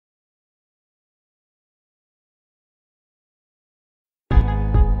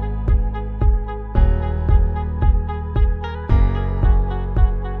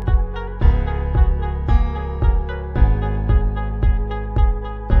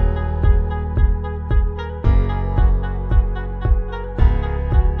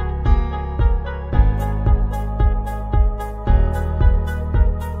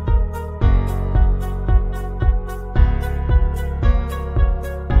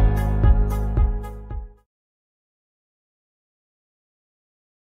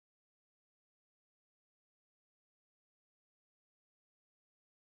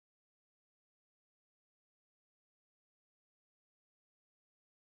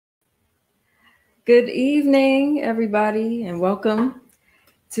Good evening, everybody, and welcome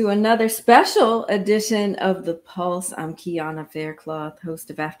to another special edition of The Pulse. I'm Keanna Faircloth,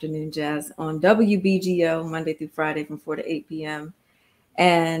 host of Afternoon Jazz on WBGO Monday through Friday from 4 to 8 p.m.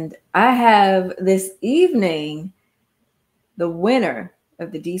 And I have this evening the winner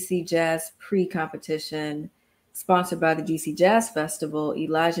of the DC Jazz pre-competition sponsored by the DC Jazz Festival,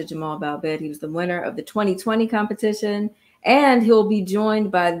 Elijah Jamal Balbed. He was the winner of the 2020 competition, and he'll be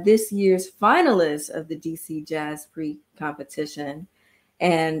joined by this year's finalists of the DC Jazz pre-competition.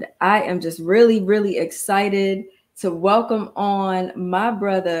 And I am just really, really excited to welcome on my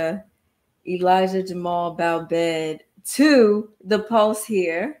brother, Elijah Jamal Balbed, to the Pulse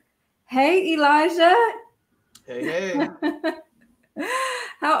here. Hey, Elijah. Hey, hey.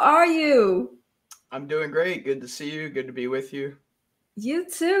 How are you? I'm doing great. Good to see you. Good to be with you. You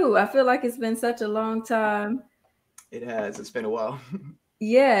too. I feel like it's been such a long time. It has. It's been a while.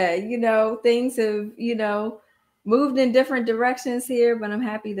 Yeah, things have, moved in different directions here, but I'm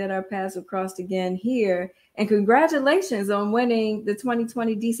happy that our paths have crossed again here. And congratulations on winning the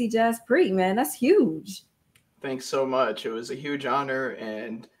 2020 DC Jazz Prix, man. That's huge. Thanks so much. It was a huge honor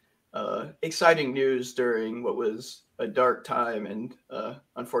and exciting news during what was a dark time and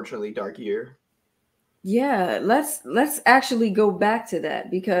unfortunately dark year. Yeah, let's actually go back to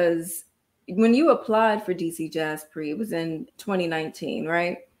that because when you applied for DC Jazz Prix, it was in 2019,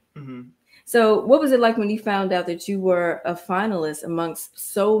 right? Mm-hmm. So, what was it like when you found out that you were a finalist amongst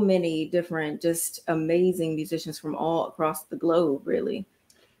so many different, just amazing musicians from all across the globe, really?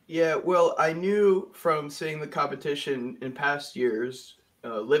 Yeah, well, I knew from seeing the competition in past years,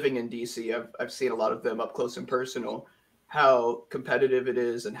 living in DC, I've seen a lot of them up close and personal, how competitive it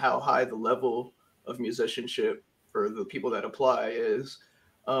is and how high the level of musicianship for the people that apply is.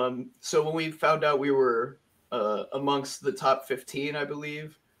 So when we found out we were amongst the top 15, I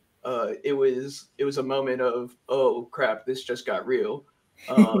believe, it was a moment of, oh crap, this just got real.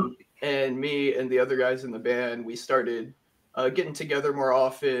 And me and the other guys in the band, we started getting together more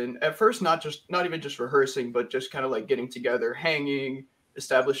often. At first, not even just rehearsing, but just kind of like getting together, hanging,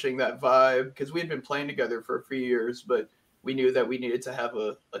 establishing that vibe. Because we had been playing together for a few years, but we knew that we needed to have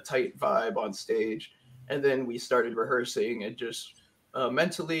a tight vibe on stage. And then we started rehearsing and just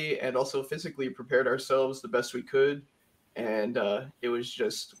mentally and also physically prepared ourselves the best we could. And it was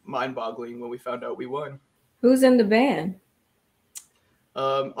just mind boggling when we found out we won. Who's in the band?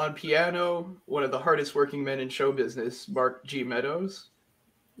 On piano, one of the hardest working men in show business, Mark G. Meadows.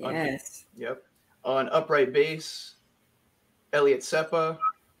 On Yes. yep. On upright bass, Elliot Seppa,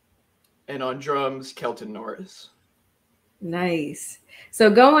 and on drums, Kelton Norris. Nice. So,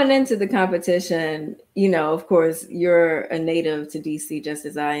 going into the competition, of course, you're a native to DC just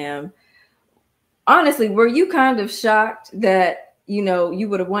as I am. Honestly, were you kind of shocked that you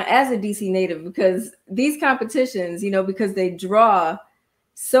would have won as a DC native because these competitions, because they draw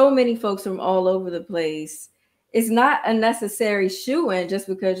so many folks from all over the place, it's not a necessary shoe-in just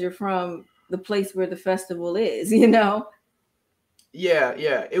because you're from the place where the festival is.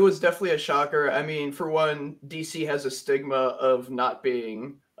 Yeah, it was definitely a shocker. I mean, for one, DC has a stigma of not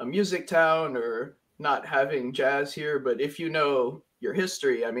being a music town or not having jazz here, but if you know your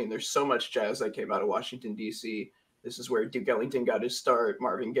history, I mean, there's so much jazz that came out of Washington, D.C. This is where Duke Ellington got his start.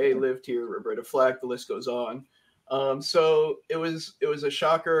 Marvin Gaye lived here, Roberta Flack, the list goes on. So it was a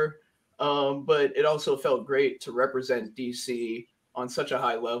shocker, but it also felt great to represent DC on such a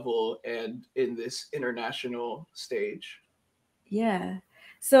high level and in this international stage. Yeah.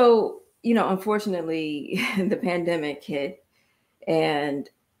 So, unfortunately, the pandemic hit, and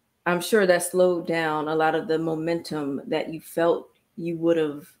I'm sure that slowed down a lot of the momentum that you felt you would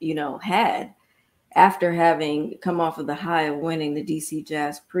have, had after having come off of the high of winning the DC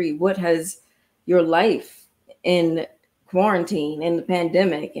Jazz Prix. What has your life in quarantine and the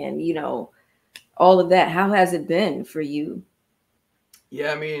pandemic and, all of that, how has it been for you?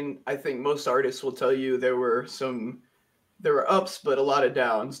 Yeah, I mean, I think most artists will tell you there were ups, but a lot of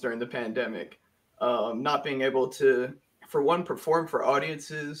downs during the pandemic. Not being able to, for one, perform for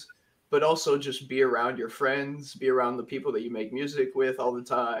audiences, but also just be around your friends, be around the people that you make music with all the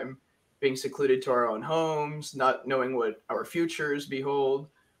time, being secluded to our own homes, not knowing what our futures behold.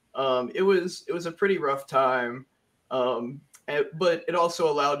 It was a pretty rough time, but it also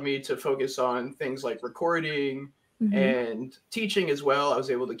allowed me to focus on things like recording Mm-hmm. and teaching as well. I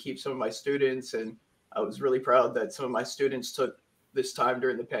was able to keep some of my students, and I was really proud that some of my students took this time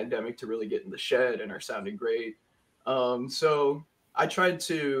during the pandemic to really get in the shed and are sounding great. So I tried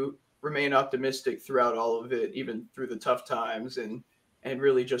to remain optimistic throughout all of it, even through the tough times, and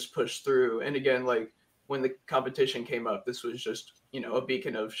really just push through. And again, like when the competition came up, this was just a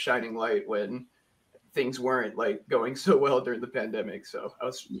beacon of shining light when things weren't like going so well during the pandemic. So I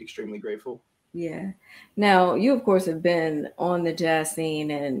was extremely grateful. Yeah. Now, you of course have been on the jazz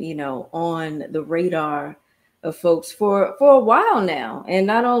scene and, you know, on the radar of folks for a while now. And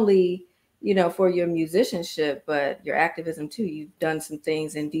not only, you know, for your musicianship, but your activism too. You've done some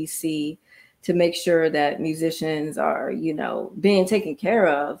things in DC to make sure that musicians are, you know, being taken care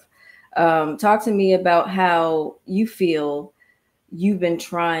of. Talk to me about how you feel you've been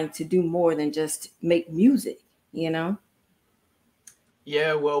trying to do more than just make music, you know?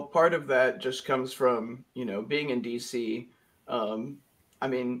 Yeah, well, part of that just comes from, you know, being in DC. I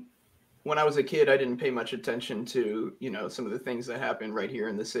mean, when I was a kid, I didn't pay much attention to, you know, some of the things that happen right here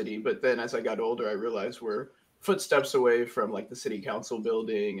in the city. But then as I got older, I realized we're footsteps away from like the city council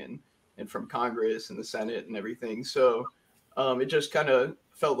building and from Congress and the Senate and everything. So it just kind of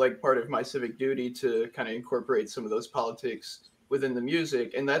felt like part of my civic duty to kind of incorporate some of those politics within the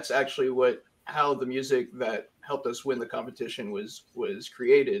music. And that's actually how the music that helped us win the competition was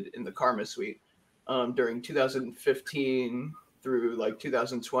created in the Karma Suite. During 2015 through like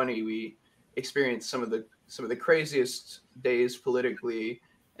 2020, we experienced some of the craziest days politically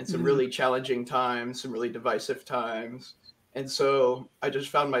and some really challenging times, some really divisive times. And so I just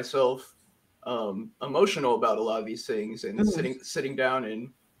found myself emotional about a lot of these things and sitting down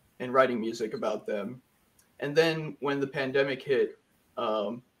and writing music about them. And then when the pandemic hit,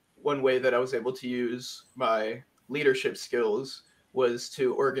 one way that I was able to use my leadership skills was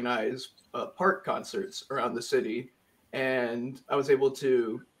to organize park concerts around the city. And I was able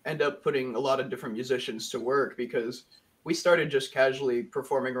to end up putting a lot of different musicians to work because we started just casually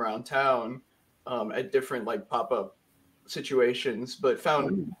performing around town at different like pop-up situations, but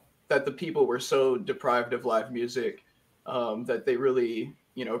found that the people were so deprived of live music that they really,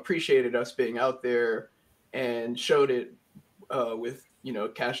 you know, appreciated us being out there and showed it with, you know,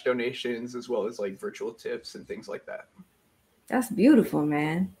 cash donations as well as like virtual tips and things like that. That's beautiful,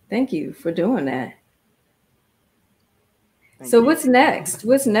 man. Thank you for doing that. Thank you. What's next?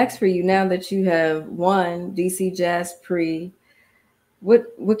 What's next for you now that you have won DCJazzPrix?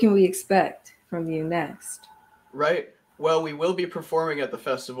 What can we expect from you next? Right. Well, we will be performing at the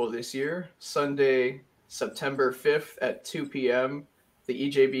festival this year, Sunday, September 5th at 2 p.m. The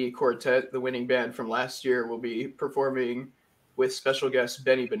EJB Quartet, the winning band from last year, will be performing with special guest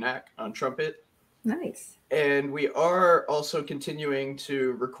Benny Benak on trumpet. Nice. And we are also continuing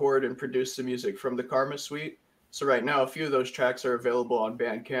to record and produce the music from the Karma Suite. So right now, a few of those tracks are available on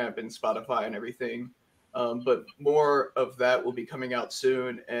Bandcamp and Spotify and everything. But more of that will be coming out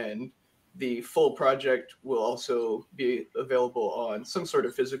soon. And the full project will also be available on some sort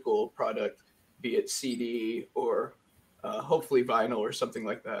of physical product, be it CD or hopefully vinyl or something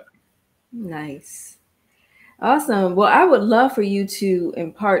like that. Nice. Awesome. Well, I would love for you to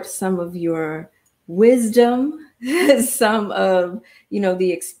impart some of your wisdom, some of, you know,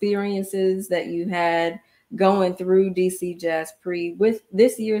 the experiences that you had going through DCJazzPrix with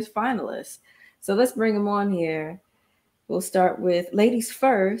this year's finalists. So let's bring them on here. We'll start with ladies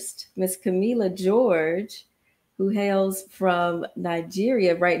first, Miss Camilla George, who hails from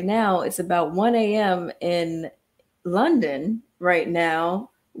Nigeria. Right now, it's about 1 a.m. in London right now.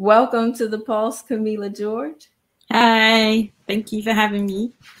 Welcome to the Pulse, Camilla George. Hi, thank you for having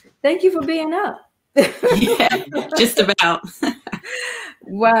me. Thank you for being up. Yeah, just about.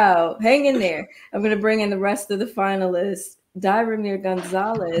 Wow, hang in there. I'm going to bring in the rest of the finalists. Dayramir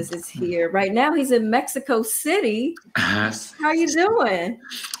Gonzalez is here. Right now, he's in Mexico City. Yes. How are you doing?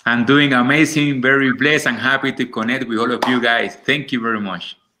 I'm doing amazing, very blessed and happy to connect with all of you guys. Thank you very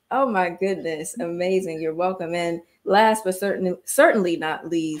much. Oh my goodness, amazing. You're welcome. And last but certainly not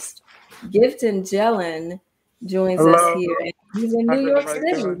least, Giveton Gelin joins us here. And he's in New York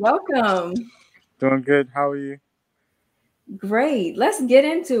City. Welcome. Doing good. How are you? Great. Let's get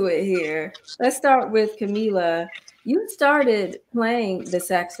into it here. Let's start with Camilla. You started playing the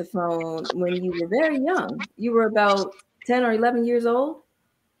saxophone when you were very young. You were about 10 or 11 years old?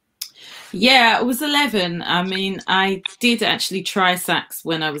 Yeah, I was 11. I mean, I did actually try sax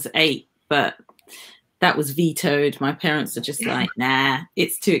when I was 8, but that was vetoed. My parents are just like, nah,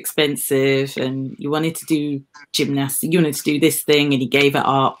 it's too expensive. And you wanted to do gymnastics, you wanted to do this thing, and he gave it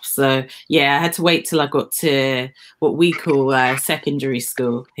up. So yeah, I had to wait till I got to what we call secondary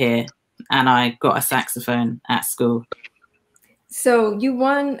school here. And I got a saxophone at school. So you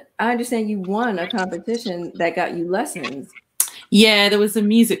won, I understand you won a competition that got you lessons. Yeah, there was a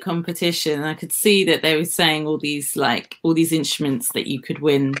music competition. I could see that they were saying all these instruments that you could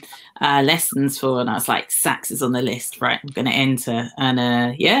win lessons for. And I was like, sax is on the list, right? I'm going to enter.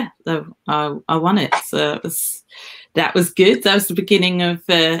 And yeah, I won it. So that was good. That was the beginning of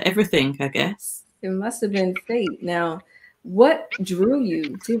everything, I guess. It must have been fate. Now, what drew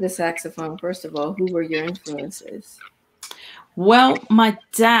you to the saxophone, first of all? Who were your influences? Well, my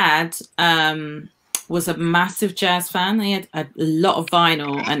dad was a massive jazz fan. He had a lot of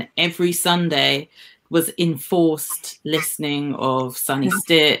vinyl, and every Sunday was enforced listening of Sonny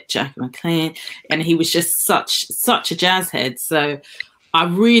Stitt, Jackie McLean, and he was just such a jazz head. So I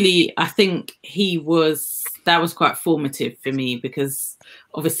think that was quite formative for me, because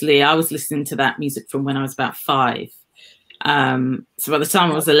obviously I was listening to that music from when I was about 5. So by the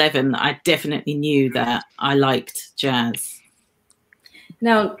time I was 11, I definitely knew that I liked jazz.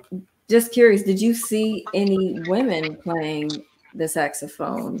 Now, just curious, did you see any women playing the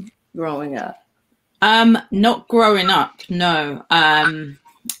saxophone growing up? Not growing up, no.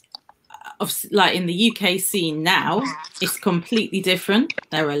 Like in the UK scene now, it's completely different.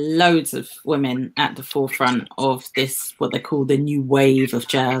 There are loads of women at the forefront of this, what they call the new wave of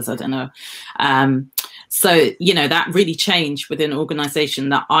jazz. I don't know. So, you know, that really changed with an organization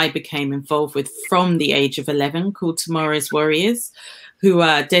that I became involved with from the age of 11 called Tomorrow's Warriors, who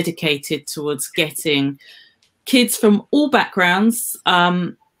are dedicated towards getting kids from all backgrounds.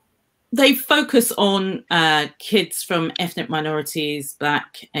 They focus on kids from ethnic minorities,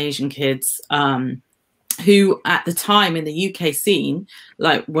 Black, Asian kids, who at the time in the UK scene,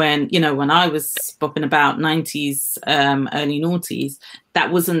 like when I was bopping about 90s, early noughties,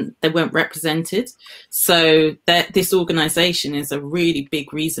 they weren't represented. So this organization is a really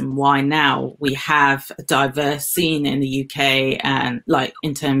big reason why now we have a diverse scene in the UK, and like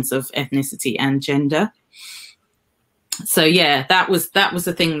in terms of ethnicity and gender. So yeah, that was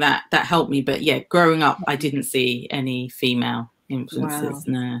the thing that helped me. But yeah, growing up, I didn't see any female influences.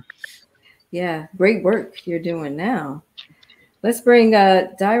 Wow. No. Yeah, great work you're doing now. Let's bring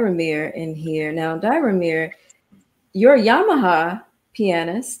Dayramir in here. Now, Dayramir, you're a Yamaha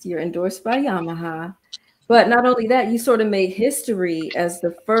pianist. You're endorsed by Yamaha. But not only that, you sort of made history as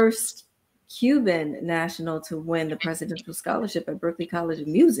the first Cuban national to win the Presidential Scholarship at Berklee College of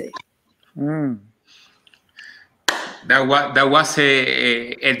Music. Mm. That was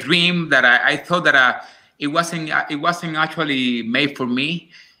a dream that I thought that it wasn't actually made for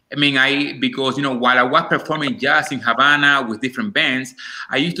me. I mean, because while I was performing jazz in Havana with different bands,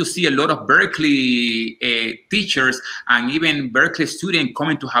 I used to see a lot of Berklee teachers and even Berklee students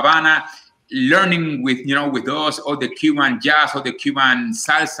coming to Havana, learning with us, all the Cuban jazz, all the Cuban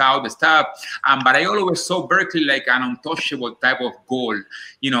salsa, all the stuff. But I always saw Berklee like an untouchable type of goal,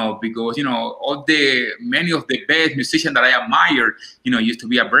 because many of the best musicians that I admired, used to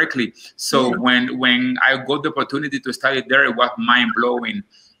be at Berklee. So when I got the opportunity to study there, it was mind blowing.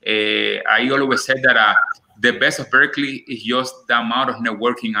 I always said that the best of Berklee is just the amount of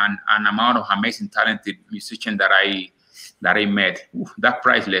networking and amount of amazing talented musicians that I met. Ooh, that's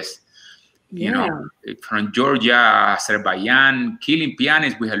priceless. From Georgia, Azerbaijan, killing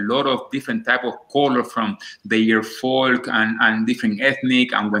pianists with a lot of different type of color from their folk and different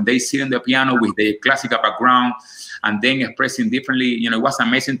ethnic, and when they sit on the piano with their classical background and then expressing differently, it was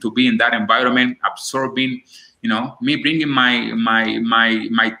amazing to be in that environment, absorbing, me bringing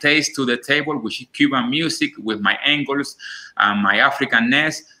my taste to the table, which is Cuban music with my angles and my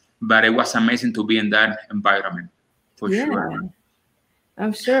Africanness, but it was amazing to be in that environment, for sure.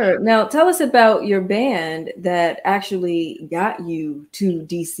 I'm sure. Now, tell us about your band that actually got you to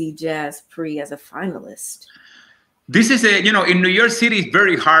DCJazzPrix as a finalist. This is in New York City, it's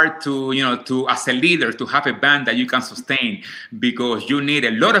very hard to, as a leader, to have a band that you can sustain, because you need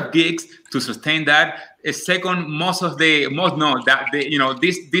a lot of gigs to sustain that. Second,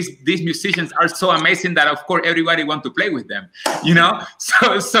 these musicians are so amazing that of course everybody wants to play with them,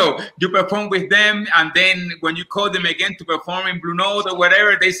 So you perform with them, and then when you call them again to perform in Blue Note or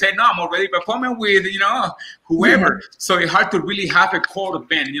whatever, they say, no, I'm already performing with whoever. Yeah. So it's hard to really have a core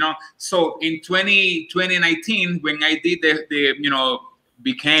band, So in 2019, when I did the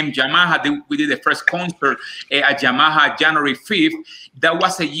became Yamaha, we did the first concert at Yamaha January 5th. That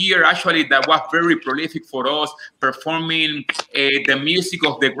was a year actually that was very prolific for us, performing the music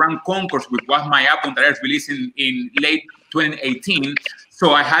of the Grand Concourse, which was my album that I released in late 2018.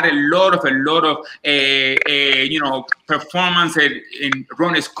 So I had a lot of performance in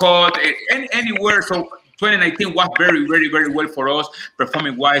Ron Scott, anywhere. So 2019 was very, very, very well for us,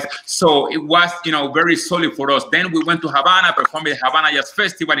 performing wise. So it was, very solid for us. Then we went to Havana, performed at the Havana Jazz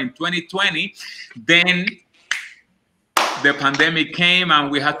Festival in 2020. Then the pandemic came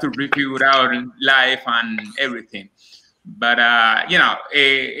and we had to review out life and everything. But that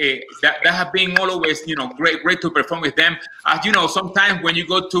has been always, great to perform with them. As you know, sometimes when you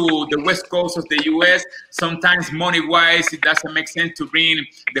go to the West Coast of the U.S., sometimes money-wise it doesn't make sense to bring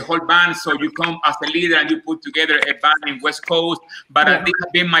the whole band. So you come as a leader and you put together a band in West Coast. But this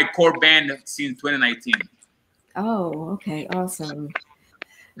has been my core band since 2019. Oh, okay, awesome.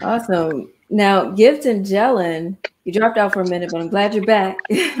 Awesome. Now, Giveton Gelin, you dropped out for a minute, but I'm glad you're back.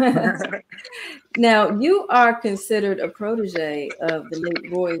 Now, you are considered a protege of the late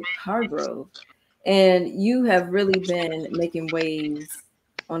Roy Hargrove, and you have really been making waves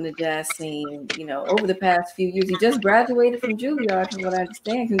on the jazz scene, over the past few years. You just graduated from Juilliard, from what I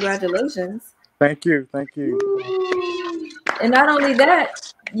understand. Congratulations. Thank you. Thank you. And not only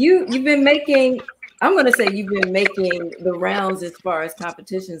that, you've been making, I'm going to say you've been making the rounds as far as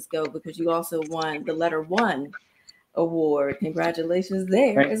competitions go, because you also won the Letter One Award. Congratulations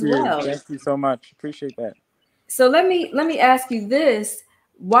there as well. Thank you so much. Appreciate that. So let me ask you this.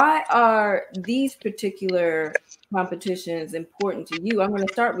 Why are these particular competitions important to you? I'm going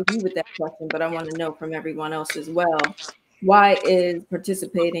to start with you with that question, but I want to know from everyone else as well. Why is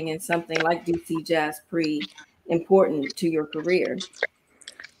participating in something like DCJazzPrix important to your career?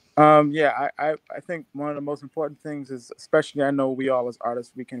 I think one of the most important things is, especially I know we all as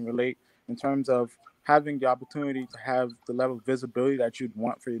artists, we can relate in terms of having the opportunity to have the level of visibility that you'd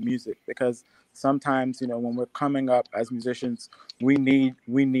want for your music, because sometimes, when we're coming up as musicians, we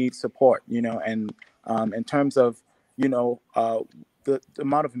need support, and in terms of, the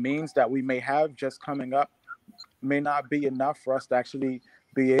amount of means that we may have just coming up may not be enough for us to actually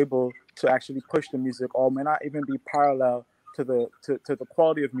be able to actually push the music, or may not even be parallel to the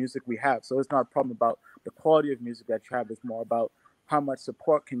quality of music we have. So it's not a problem about the quality of music that you have. It's more about how much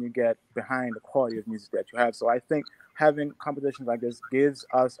support can you get behind the quality of music that you have. So I think having competitions like this gives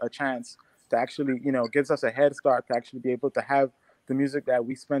us a chance to actually, gives us a head start to actually be able to have the music that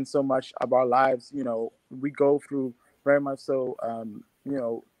we spend so much of our lives, we go through very much so,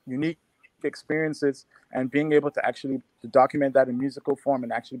 unique experiences, and being able to actually document that in musical form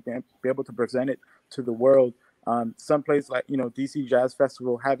and actually be able to present it to the world. Some place like, DC Jazz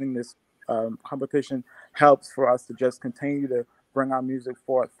Festival, having this competition helps for us to just continue to bring our music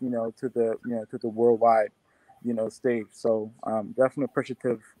forth, to the worldwide, stage. So definitely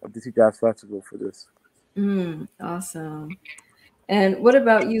appreciative of DC Jazz Festival for this. Awesome. And what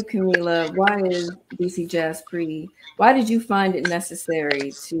about you, Camilla? Why is DCJazzPrix? Why did you find it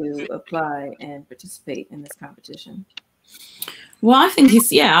necessary to apply and participate in this competition? Well, I think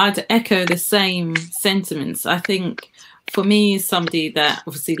I'd echo the same sentiments. I think for me, as somebody that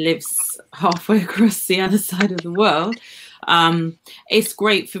obviously lives halfway across the other side of the world, it's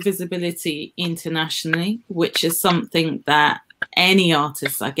great for visibility internationally, which is something that any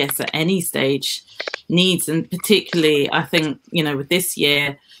artist, I guess, at any stage needs. And particularly, I think, with this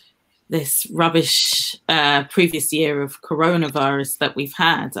year, this rubbish previous year of coronavirus that we've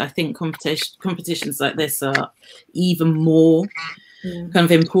had, I think competitions like this are even more kind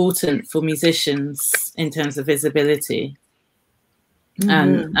of important for musicians in terms of visibility.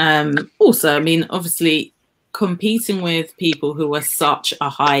 And also, I mean, obviously, competing with people who are such a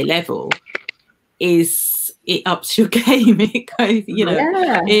high level it ups your game.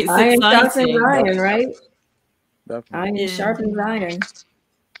 It's iron exciting. sharpens iron, right? Definitely. Iron sharpens iron.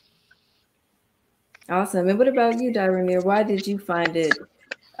 Awesome. And what about you, Dayramir? Why did you find it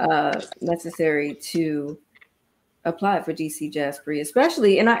necessary to apply for DCJazzPrix,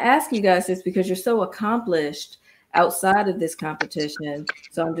 especially? And I ask you guys this because you're so accomplished outside of this competition.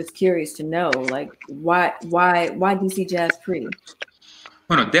 So I'm just curious to know, like, why DCJazzPrix?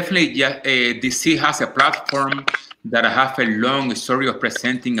 Well, definitely, DC has a platform that have a long story of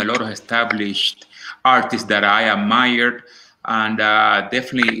presenting a lot of established artists that I admired, and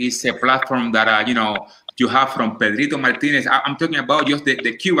definitely it's a platform that you have from Pedrito Martinez. I'm talking about just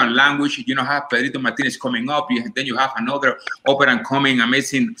the Cuban language. Have Pedrito Martinez coming up. Then you have another up and coming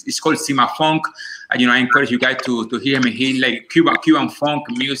amazing. It's called Sima Funk. I encourage you guys to hear him. He like Cuban funk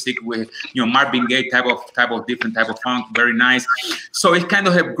music with Marvin Gaye type of different type of funk. Very nice. So it's kind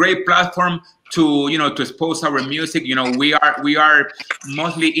of a great platform to to expose our music. We are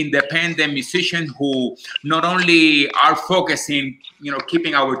mostly independent musicians who not only are focusing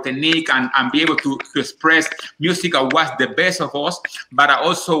keeping our technique and be able to express music of what's the best of us, but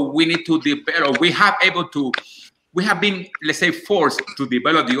also we need to develop. We have been, let's say, forced to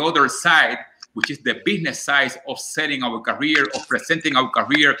develop the other side, which is the business side of selling our career, of presenting our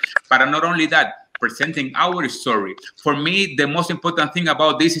career, but not only that, presenting our story. For me, the most important thing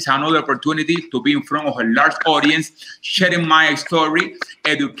about this is another opportunity to be in front of a large audience, sharing my story,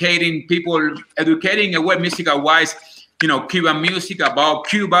 educating people, educating a web musical-wise, Cuban music, about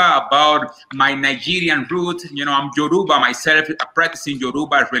Cuba, about my Nigerian roots. I'm Yoruba myself, practicing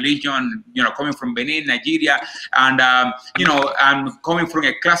Yoruba religion, coming from Benin, Nigeria. And, I'm coming from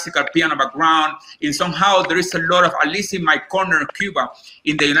a classical piano background. And somehow there is a lot of, at least in my corner of Cuba,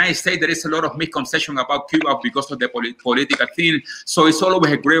 in the United States, there is a lot of misconception about Cuba because of the political thing. So it's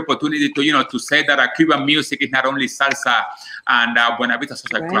always a great opportunity to say that Cuban music is not only salsa and Buena Vista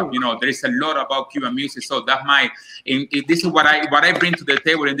Social Club. There is a lot about Cuban music. So that's this is what I bring to the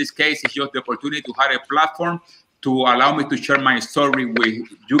table in this case, is just the opportunity to have a platform to allow me to share my story with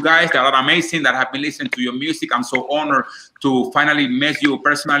you guys that are amazing, that have been listening to your music. I'm so honored to finally meet you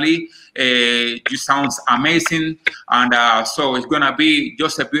personally. You sound amazing. And so it's going to be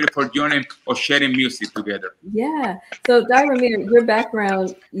just a beautiful journey of sharing music together. Yeah. So Dayramir, your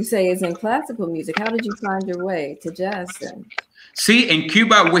background, you say, is in classical music. How did you find your way to jazz then? See, in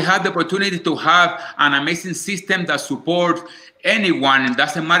Cuba, we had the opportunity to have an amazing system that supports anyone. It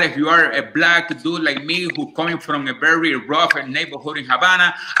doesn't matter if you are a black dude like me who coming from a very rough neighborhood in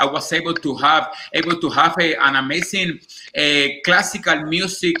Havana. I was able to have an amazing classical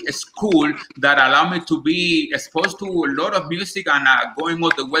music school that allowed me to be exposed to a lot of music and going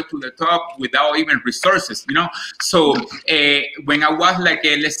all the way to the top without even resources, So when I was like,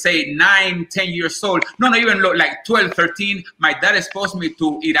 let's say 9, 10 years old, not even like 12, 13, my dad exposed me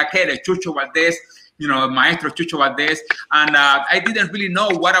to Iraquere, Chucho Valdés, Maestro Chucho Valdés, and I didn't really know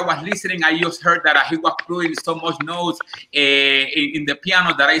what I was listening. I just heard that he was playing so much notes in the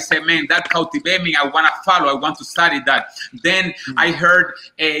piano that I said, man, that cultivated me. I want to follow. I want to study that. Then I heard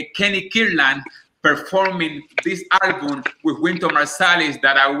Kenny Kirtland performing this album with Wynton Marsalis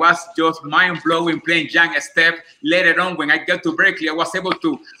that I was just mind-blowing, playing Young Step. Later on, when I got to Berkeley, I was able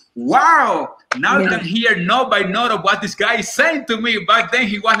to, wow, now I can hear note by note of what this guy is saying to me. Back then,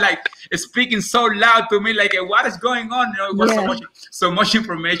 he was like speaking so loud to me, like, what is going on? It was so much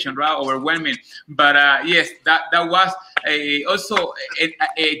information, right? Overwhelming. But yes, that was also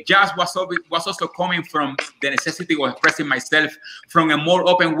jazz was also coming from the necessity of expressing myself from a more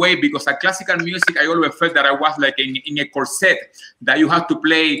open way, because at classical music, I always felt that I was like in a corset, that you have to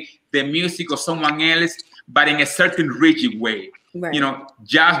play the music of someone else, but in a certain rigid way. Right.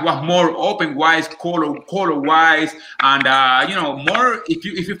 Jazz was more open-wise, color-wise, and more. If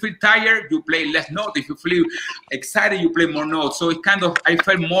you feel tired, you play less notes. If you feel excited, you play more notes. So it kind of, I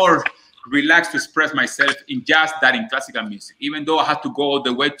felt more relaxed to express myself in jazz than in classical music. Even though I had to go all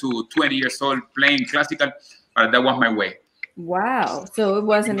the way to 20 years old playing classical, but that was my way. Wow. So it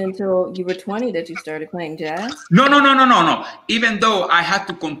wasn't until you were 20 that you started playing jazz? No. Even though I had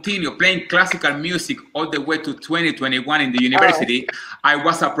to continue playing classical music all the way to 2021 in the university, I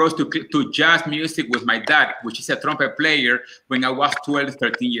was approached to jazz music with my dad, which is a trumpet player, when I was 12,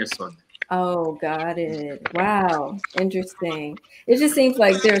 13 years old. Oh, got it. Wow. Interesting. It just seems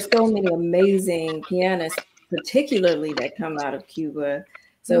like there are so many amazing pianists, particularly that come out of Cuba.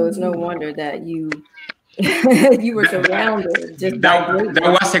 So it's no wonder that you were surrounded.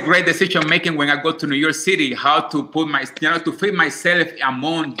 That was a great decision making when I got to New York City, how to put to fit myself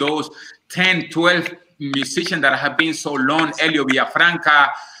among those 10, 12 musicians that have been so long. Elio Villafranca,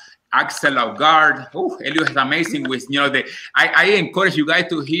 Axel Laugard. Elio is amazing with, I encourage you guys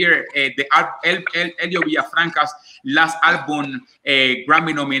to hear Elio Villafranca's last album,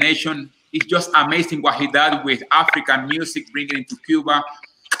 Grammy nomination. It's just amazing what he did with African music, bringing it to Cuba.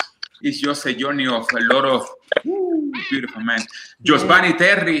 It's just a journey of a lot of beautiful men. Giovanni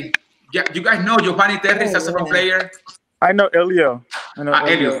Terry. Yeah, you guys know Giovanni Terry, saxophone player? I know Elio.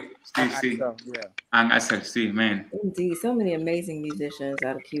 Elio. Yeah. And Axel, man. Indeed, so many amazing musicians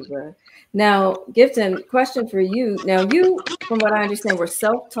out of Cuba. Now, Giveton, question for you. Now, you, from what I understand, were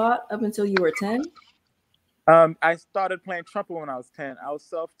self-taught up until you were 10? I started playing trumpet when I was 10. I was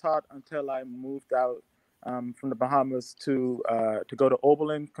self-taught until I moved out from the Bahamas to go to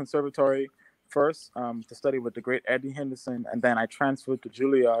Oberlin Conservatory first to study with the great Eddie Henderson, and then I transferred to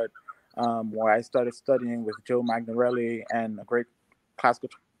Juilliard, where I started studying with Joe Magnarelli and a great classical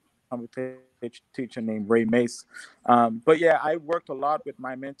trumpet teacher named Ray Mace. But yeah, I worked a lot with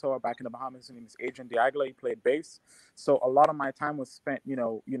my mentor back in the Bahamas. His name is Adrian Diagla. He played bass, so a lot of my time was spent,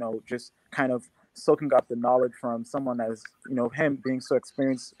 just kind of soaking up the knowledge from someone as him being so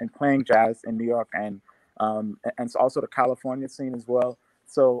experienced in playing jazz in New York and also the California scene as well.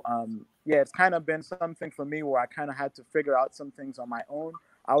 So yeah, it's kind of been something for me where I kind of had to figure out some things on my own.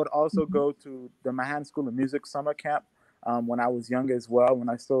 I would also go to the Manhattan School of Music summer camp when I was younger as well, when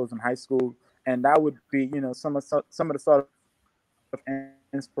I still was in high school, and that would be some of the sort of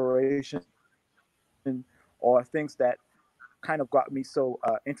inspiration or things that kind of got me so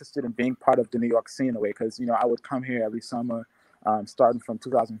interested in being part of the New York scene in a way, because, you know, I would come here every summer, starting from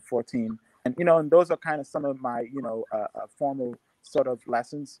 2014. And, you know, and those are kind of some of my, you know, formal sort of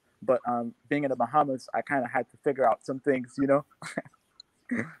lessons. But being in the Bahamas, I kind of had to figure out some things, you know.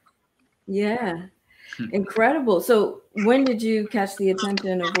 Yeah, incredible. So when did you catch the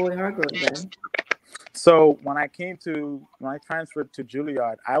attention of Roy Hargrove then? So when I transferred to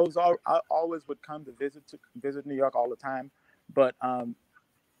Juilliard, I always would come to visit New York all the time. But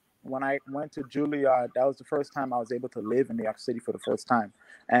when I went to Juilliard, that was the first time I was able to live in New York City for the first time.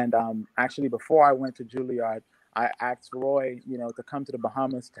 And actually, before I went to Juilliard, I asked Roy, you know, to come to the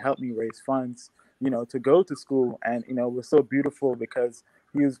Bahamas to help me raise funds, you know, to go to school. And, you know, it was so beautiful because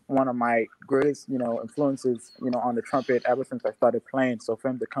he was one of my greatest, you know, influences, you know, on the trumpet ever since I started playing. So for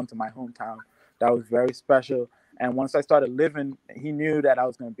him to come to my hometown, that was very special. And once I started living, he knew that I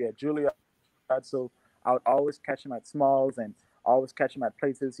was going to be at Juilliard. So I would always catch him at Smalls and always catch him at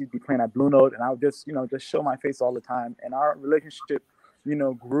places. He'd be playing at Blue Note, and I would just, you know, just show my face all the time. And our relationship, you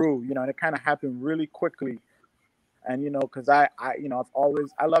know, grew, you know, and it kind of happened really quickly. And, you know, because I, you know,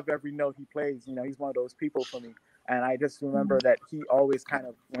 I love every note he plays. You know, he's one of those people for me. And I just remember that he always kind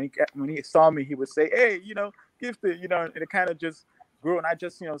of, when he saw me, he would say, hey, you know, Gifted, you know, and it kind of just grew. And I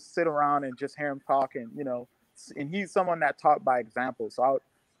just, you know, sit around and just hear him talk. And, you know, and he's someone that taught by example. So I would,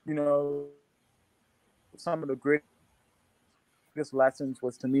 you know, some of the greatest lessons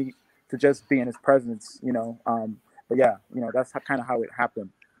was to me to just be in his presence, you know. But yeah, you know, that's kind of how it happened.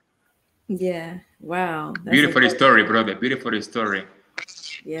 Yeah. Wow. Beautiful story, brother. Beautiful story.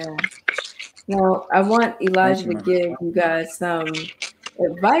 Yeah. Now, I want Elijah to give you guys some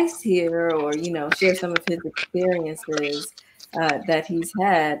advice here, or, you know, share some of his experiences that he's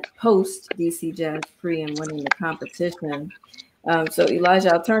had post DCJazzPrix and winning the competition. So,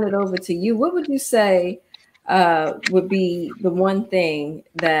 Elijah, I'll turn it over to you. What would you say would be the one thing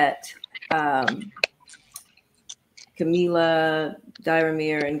that Camilla,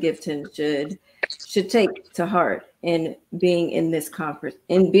 Dayramir, and Giveton should take to heart in being in this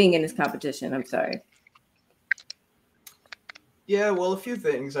competition? I'm sorry. Yeah, well, a few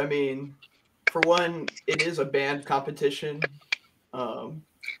things. I mean, for one, it is a band competition.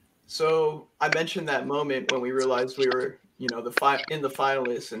 So I mentioned that moment when we realized we were, you know, in the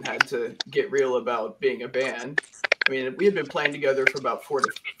finalists and had to get real about being a band. I mean, we had been playing together for about 4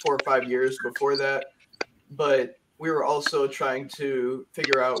 or 5 years before that, but we were also trying to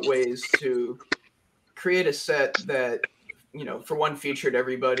figure out ways to create a set that, you know, for one, featured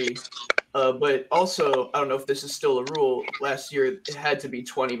everybody, but also, I don't know if this is still a rule, last year it had to be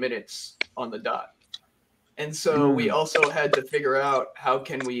 20 minutes on the dot. And so we also had to figure out how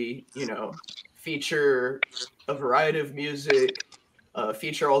can we, you know, feature a variety of music,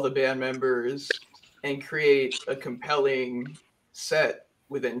 feature all the band members, and create a compelling set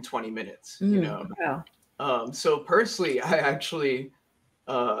within 20 minutes, you know. Wow. So personally, I actually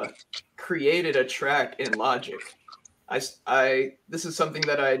created a track in Logic. This is something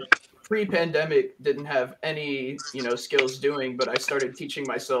that I pre-pandemic didn't have any, you know, skills doing, but I started teaching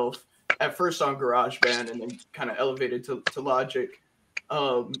myself at first on GarageBand and then kind of elevated to Logic.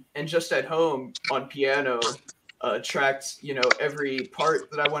 And just at home on piano, tracked, you know, every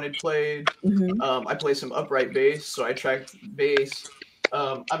part that I wanted played. I play some upright bass, so I tracked bass.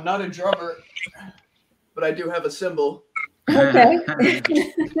 I'm not a drummer, but I do have a cymbal. Okay.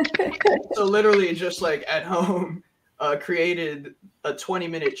 So literally just like at home, created a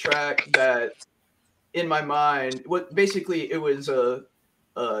 20-minute track that in my mind, basically it was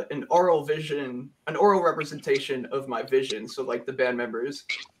an oral representation of my vision. So like the band members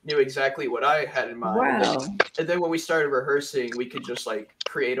knew exactly what I had in mind. Wow. And then when we started rehearsing, we could just like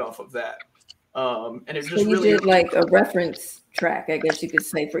create off of that. And it So just you really did like a reference track, I guess you could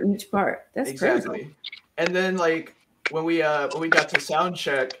say, for each part. That's exactly crazy. And then like when we got to sound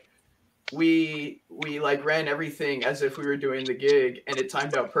check, we like ran everything as if we were doing the gig, and it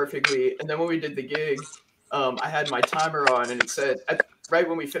timed out perfectly. And then when we did the gig, I had my timer on, and it said right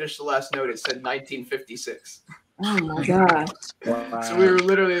when we finished the last note, it said 1956. Oh my gosh. Wow. So we were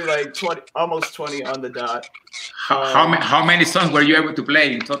literally like almost 20 on the dot. How many songs were you able to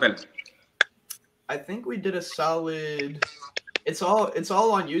play in total? I think we did a solid. It's all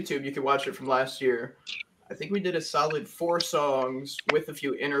on YouTube. You can watch it from last year. I think we did a solid 4 songs with a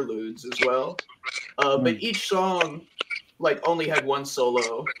few interludes as well. But each song like only had one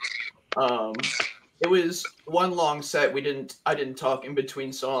solo. It was one long set. I didn't talk in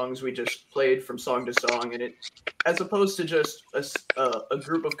between songs. We just played from song to song, and it, as opposed to just a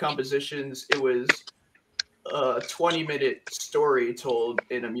group of compositions, it was a 20-minute story told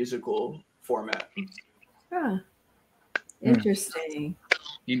in a musical format. Yeah. Interesting.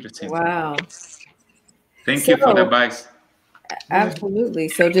 Interesting. Wow. Thank you for the advice. Absolutely.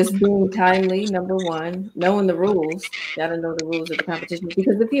 So just being timely, number one, knowing the rules, got to know the rules of the competition.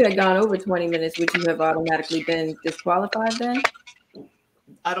 Because if you had gone over 20 minutes, would you have automatically been disqualified then?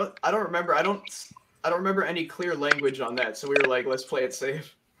 I don't remember. I don't remember any clear language on that. So we were like, let's play it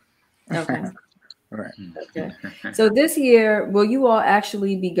safe. Okay. Right. Okay. So this year, will you all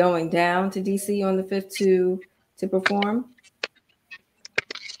actually be going down to DC on the 5th to perform?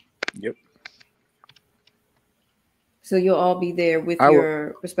 Yep. So you'll all be there with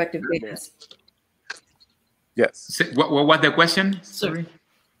your respective bands. Yes. What was the question? Sorry.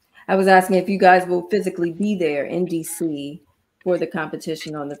 I was asking if you guys will physically be there in DC for the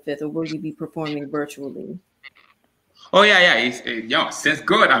competition on the 5th, or will you be performing virtually? Oh yeah. Sounds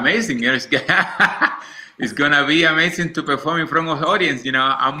good. Amazing. It's gonna be amazing to perform in front of the audience.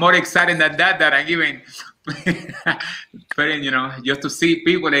 I'm more excited than that I'm even just to see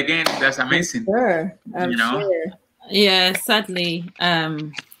people again. That's amazing. Sure. I'm sure. Yeah, sadly,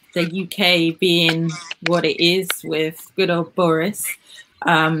 the UK being what it is with good old Boris,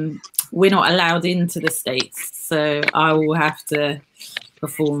 we're not allowed into the States, so I will have to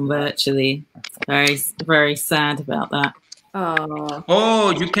perform virtually. Very, very sad about that.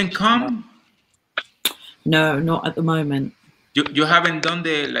 Oh, you can come? No, not at the moment. You haven't done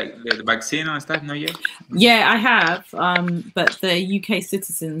the vaccine and stuff, not yet? Yeah, I have, but the UK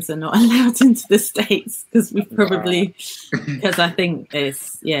citizens are not allowed into the States because I think it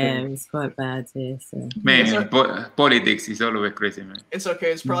was quite bad here. So. Man, politics is always crazy, man. It's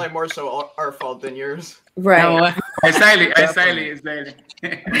okay. It's probably more so our fault than yours. Right. No, Exactly.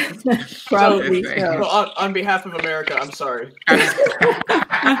 Probably so. On behalf of America, I'm sorry.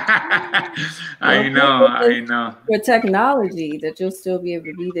 I know. For technology, that you'll still be able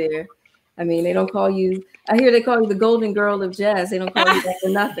to be there. I mean, they don't call you. I hear they call you the golden girl of jazz. They don't call you that for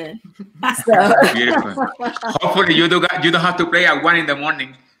nothing. So. Beautiful. Hopefully, you don't have to play at 1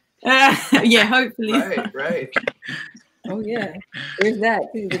 a.m. Yeah, hopefully. Right. Oh yeah, there's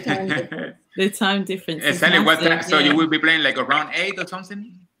that too. The time difference. Exactly. What time? So you will be playing like around 8 or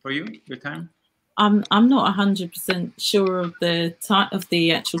something for you? Your time? I'm not 100% sure of the time of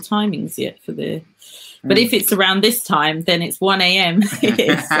the actual timings yet for the. But if it's around this time, then it's 1 a.m.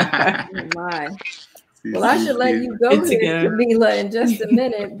 Oh my. Well, I should let you go here, Camilla, in just a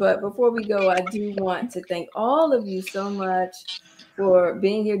minute. But before we go, I do want to thank all of you so much for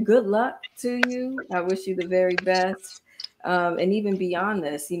being here. Good luck to you. I wish you the very best. And even beyond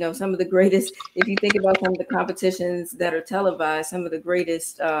this, some of the greatest, if you think about some of the competitions that are televised, some of the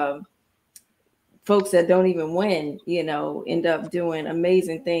greatest folks that don't even win, end up doing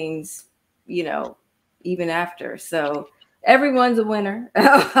amazing things, even after. So everyone's a winner.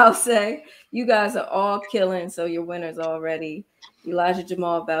 I'll say you guys are all killing. So you're winners already. Elijah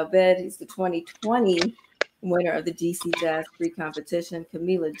Jamal Balbed, he's the 2020 winner of the DCJazzPrix competition.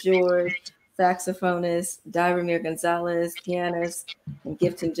 Camilla George, saxophonist, Dayramir Gonzalez, pianist, and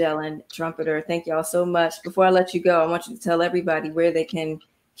Giveton Gelin, trumpeter. Thank y'all so much. Before I let you go, I want you to tell everybody where they can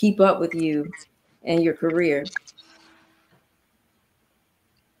keep up with you and your career.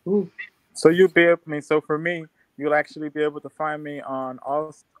 Ooh. So you'll be able. So for me, you'll actually be able to find me on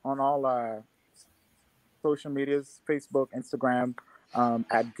all social medias: Facebook, Instagram,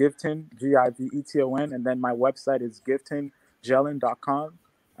 at Giveton, Giveton, and then my website is GivetonGelin.com.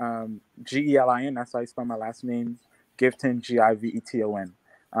 Gelin, that's how you spell my last name, Giveton, Giveton.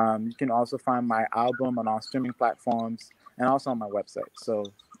 You can also find my album on all streaming platforms and also on my website. So,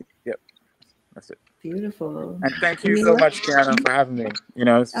 yep, that's it. Beautiful. And thank you so much, Keanna, for having me.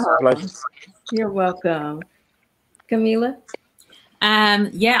 It's a pleasure. You're welcome. Camilla?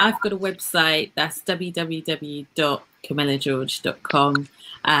 Yeah, I've got a website. That's www.camillageorge.com.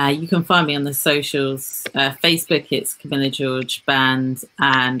 You can find me on the socials. Facebook, it's Camilla George Band,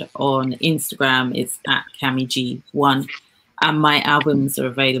 and on Instagram, it's at CamiG1. And my albums are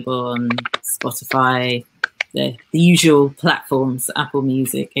available on Spotify, the usual platforms, Apple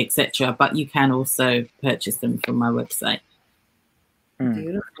Music, etc. But you can also purchase them from my website.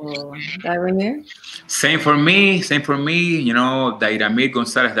 Beautiful. Dayramir? Same for me.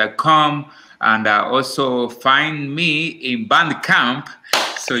 DayramirGonzalez.com, and also find me in Bandcamp,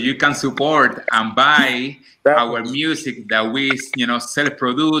 so you can support and buy our music that we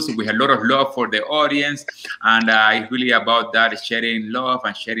self-produce with a lot of love for the audience, and it's really about that, sharing love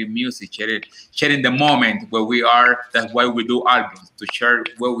and sharing music, sharing the moment where we are. That's why we do albums, to share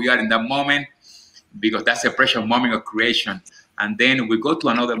where we are in that moment, because that's a precious moment of creation. And then we go to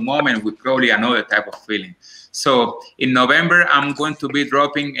another moment with probably another type of feeling. So in November, I'm going to be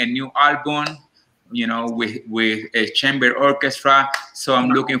dropping a new album with a chamber orchestra. So I'm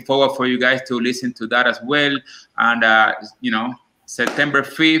looking forward for you guys to listen to that as well. And September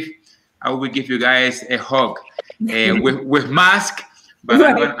 5th, I will give you guys a hug with mask, but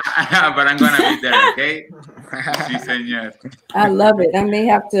I'm gonna be there. Okay. Sí, señor. I love it. I may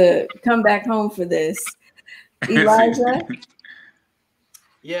have to come back home for this. Elijah?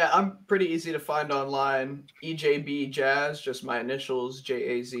 Yeah, I'm pretty easy to find online. EJB Jazz, just my initials,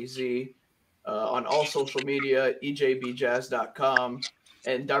 JAZZ. On all social media, ejbjazz.com.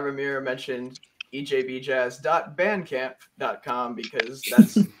 And Dayramir mentioned ejbjazz.bandcamp.com because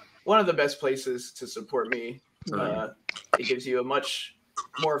that's one of the best places to support me. It gives you a much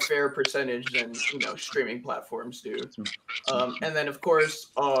more fair percentage than streaming platforms do. And then, of course,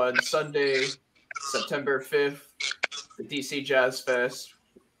 on Sunday, September 5th, the DC Jazz Fest,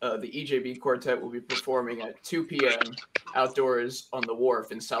 the EJB Quartet will be performing at 2 p.m. outdoors on the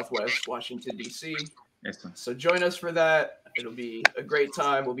wharf in Southwest Washington, D.C. So join us for that. It'll be a great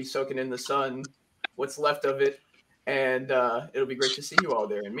time. We'll be soaking in the sun, what's left of it, and it'll be great to see you all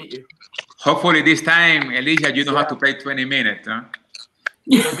there and meet you. Hopefully this time, Elijah, you don't have to play 20 minutes, huh?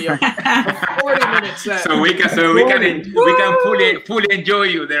 It'll be a 40-minute set. So we can fully enjoy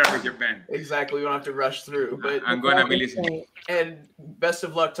you there with your band. Exactly. We don't have to rush through. But I'm gonna be listening. And best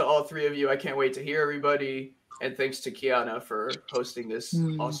of luck to all three of you. I can't wait to hear everybody. And thanks to Keanna for hosting this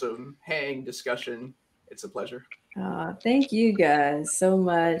awesome hang discussion. It's a pleasure. Thank you guys so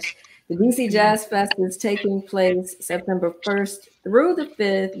much. The DC Jazz Fest is taking place September 1st through the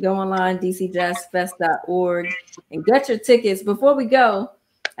 5th. Go online, dcjazzfest.org, and get your tickets. Before we go,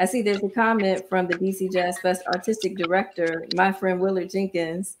 I see there's a comment from the DC Jazz Fest artistic director, my friend Willard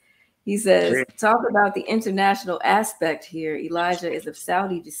Jenkins. He says, talk about the international aspect here. Elijah is of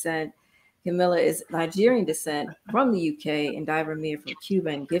Saudi descent. Camilla is Nigerian descent from the UK, and Dayramir from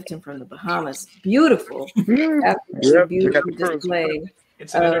Cuba, and Giveton from the Bahamas. Beautiful. Absolutely beautiful display.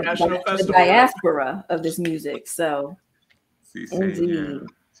 It's an international festival. The diaspora of this music. So, indeed.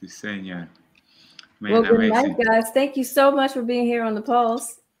 Sí, señor. Man, well, good night, guys. Thank you so much for being here on the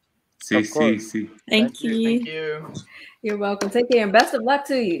Pulse. Sí. Thank you. Thank you. You're welcome. Take care and best of luck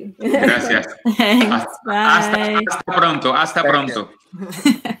to you. Gracias. Thanks. Bye. Hasta pronto.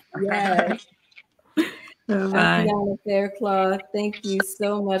 Yes. Bye. Keanna Faircloth, thank you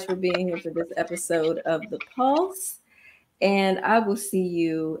so much for being here for this episode of The Pulse. And I will see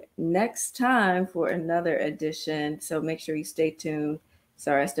you next time for another edition. So make sure you stay tuned.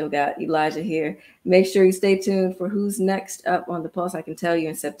 Sorry, I still got Elijah here. Make sure you stay tuned for who's next up on The Pulse. I can tell you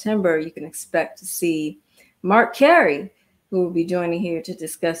in September, you can expect to see Mark Carey, who will be joining here to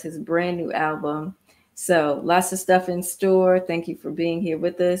discuss his brand new album. So lots of stuff in store. Thank you for being here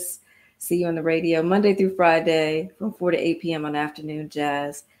with us. See you on the radio Monday through Friday from 4 to 8 p.m. on Afternoon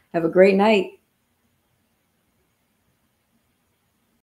Jazz. Have a great night.